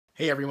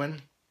Hey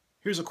everyone,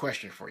 here's a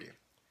question for you.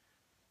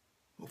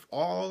 Of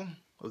all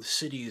of the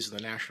cities in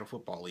the National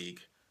Football League,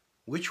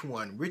 which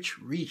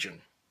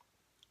region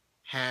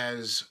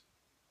has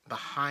the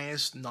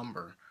highest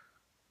number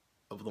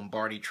of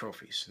Lombardi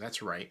trophies?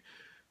 That's right.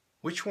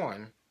 Which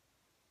one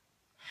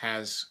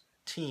has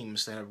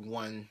teams that have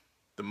won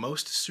the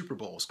most Super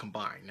Bowls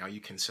combined? Now you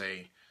can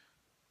say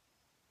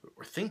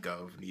or think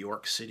of New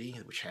York City,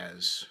 which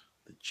has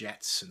the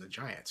Jets and the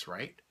Giants,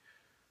 right?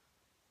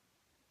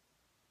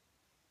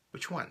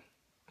 Which one?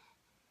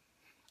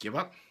 Give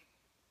up?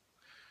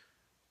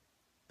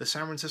 The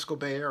San Francisco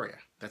Bay Area.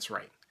 That's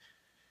right.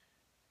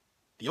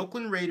 The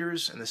Oakland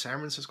Raiders and the San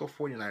Francisco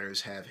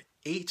 49ers have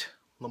 8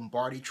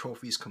 Lombardi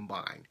trophies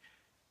combined.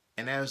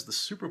 And as the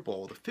Super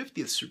Bowl, the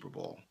 50th Super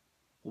Bowl,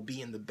 will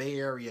be in the Bay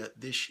Area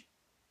this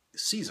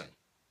season,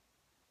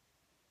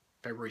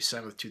 February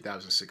 7th,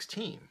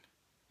 2016,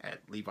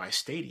 at Levi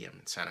Stadium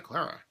in Santa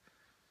Clara,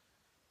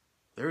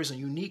 there is a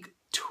unique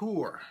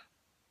tour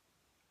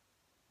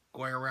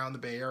going around the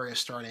Bay Area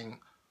starting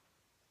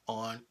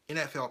on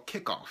NFL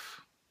kickoff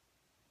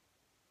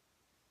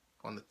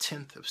on the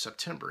 10th of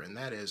September, and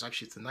that is,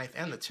 actually it's the 9th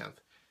and the 10th,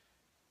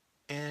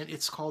 and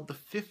it's called the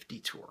 50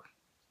 Tour.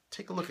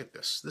 Take a look at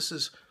this. This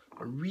is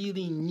a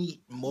really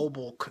neat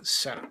mobile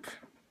setup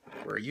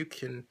where you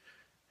can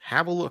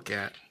have a look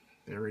at,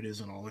 there it is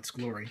in all its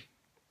glory.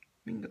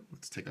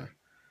 Let's take a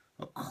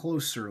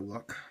closer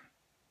look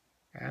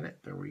at it.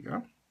 There we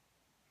go.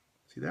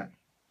 See that?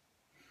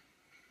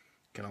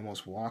 You can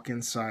almost walk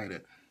inside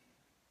it.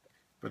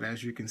 But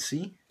as you can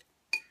see,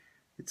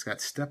 it's got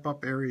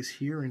step-up areas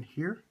here and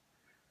here.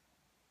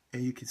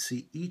 And you can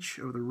see each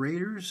of the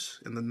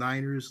Raiders and the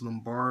Niners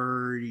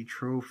Lombardi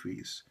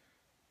trophies.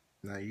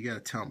 Now you got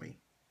to tell me,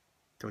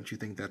 don't you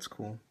think that's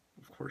cool?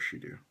 Of course you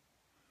do,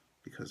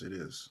 because it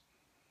is.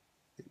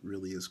 It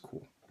really is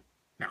cool.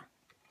 Now,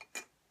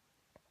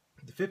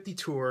 the 50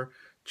 Tour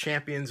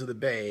Champions of the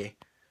Bay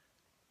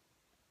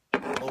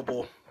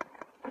Mobile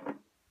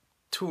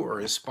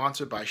Tour is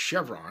sponsored by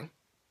Chevron,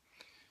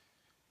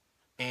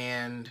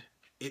 and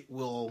it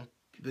will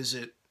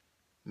visit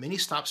many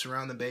stops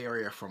around the Bay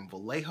Area, from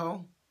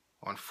Vallejo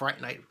on Fright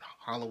Night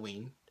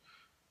Halloween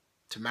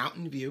to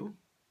Mountain View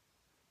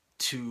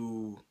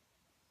to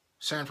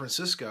San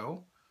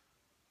Francisco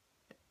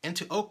and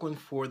to Oakland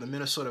for the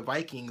Minnesota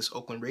Vikings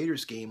Oakland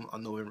Raiders game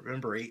on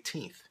November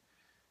 18th.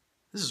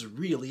 This is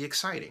really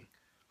exciting.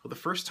 For the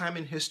first time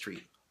in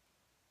history,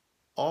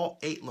 all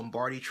 8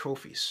 Lombardi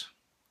trophies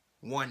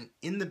won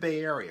in the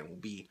Bay Area will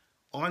be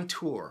on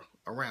tour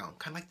around,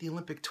 kind of like the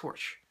Olympic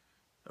torch.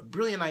 A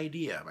brilliant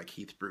idea by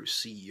Keith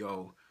Bruce,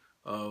 CEO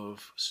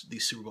of the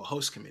Super Bowl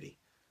host committee.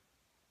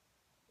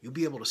 You'll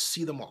be able to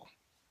see them all.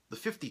 The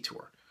 50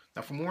 Tour.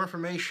 Now, for more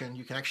information,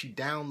 you can actually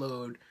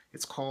download,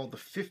 it's called the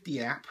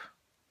 50 app,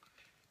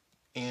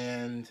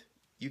 and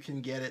you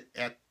can get it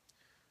at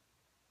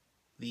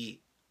the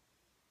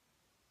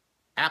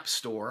App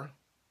Store.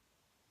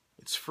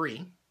 It's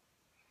free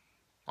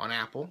on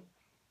Apple,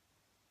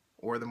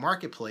 or the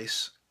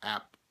Marketplace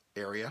app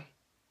area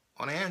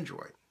on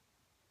Android.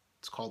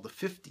 It's called the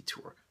 50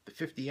 Tour, the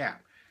 50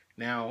 app.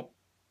 Now,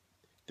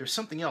 there's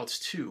something else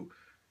too.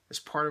 As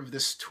part of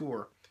this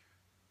tour,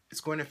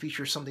 it's going to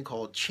feature something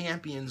called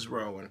Champions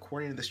Row. And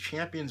according to this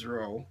Champions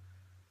Row,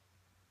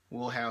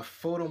 we'll have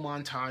photo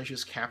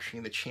montages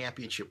capturing the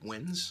championship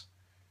wins.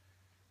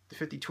 The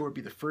 50 Tour will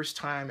be the first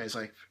time, as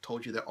I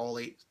told you, that all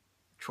 8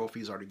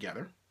 trophies are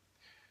together.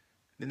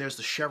 Then there's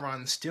the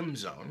Chevron STEM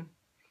Zone.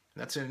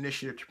 That's an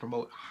initiative to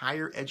promote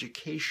higher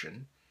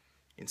education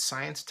in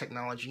science,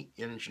 technology,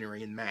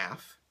 engineering, and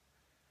math.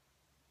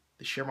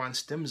 The Chevron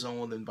STEM Zone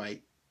will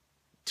invite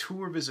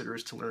tour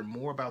visitors to learn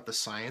more about the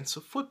science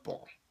of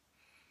football,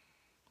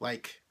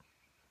 like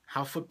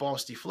how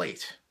footballs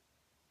deflate,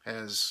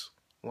 as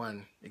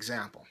one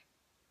example.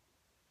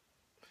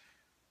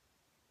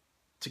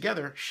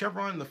 Together,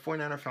 Chevron and the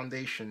 49er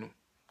Foundation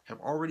have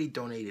already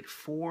donated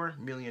 $4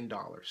 million,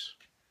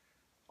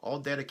 all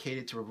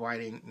dedicated to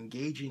providing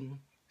engaging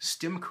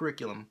STEM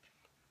curriculum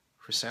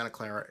for Santa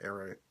Clara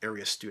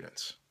area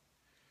students.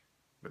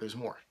 But there's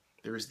more.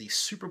 There is the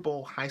Super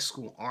Bowl High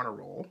School Honor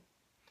Roll,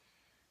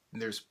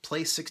 and there's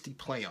Play 60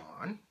 Play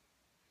On,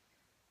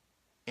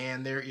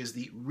 and there is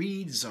the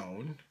Read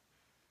Zone,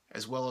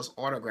 as well as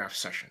autograph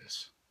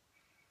sessions.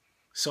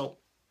 So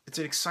it's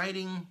an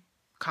exciting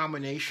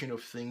combination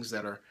of things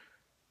that are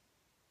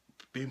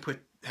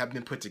have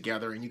been put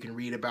together, and you can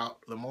read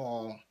about them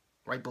all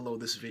right below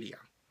this video.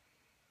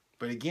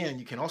 But again,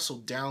 you can also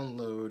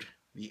download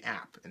the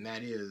app, and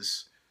that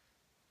is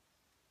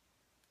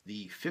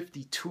the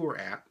 50 Tour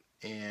app,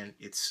 and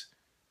it's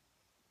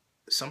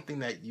something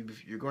that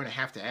you're going to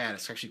have to add.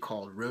 It's actually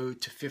called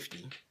Road to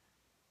 50.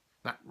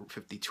 Not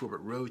 50 Tour,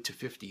 but Road to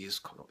 50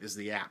 is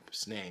the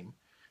app's name.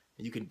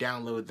 And you can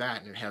download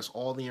that, and it has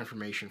all the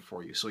information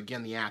for you. So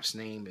again, the app's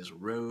name is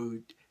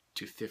Road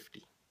to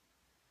 50.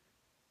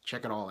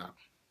 Check it all out.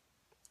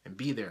 And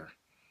be there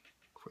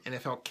for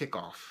NFL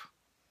kickoff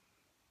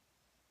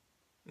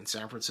in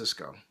San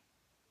Francisco,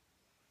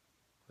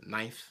 the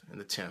 9th and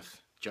the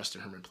 10th,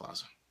 Justin Herman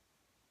Plaza.